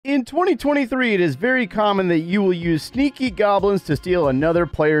In 2023, it is very common that you will use sneaky goblins to steal another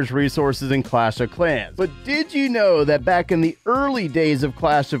player's resources in Clash of Clans. But did you know that back in the early days of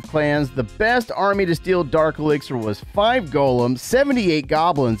Clash of Clans, the best army to steal Dark Elixir was 5 golems, 78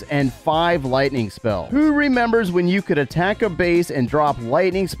 goblins, and 5 lightning spells? Who remembers when you could attack a base and drop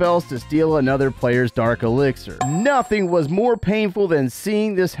lightning spells to steal another player's Dark Elixir? Nothing was more painful than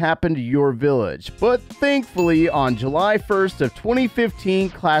seeing this happen to your village. But thankfully, on July 1st of 2015,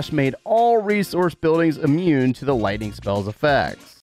 Clash made all resource buildings immune to the lightning spell's effects.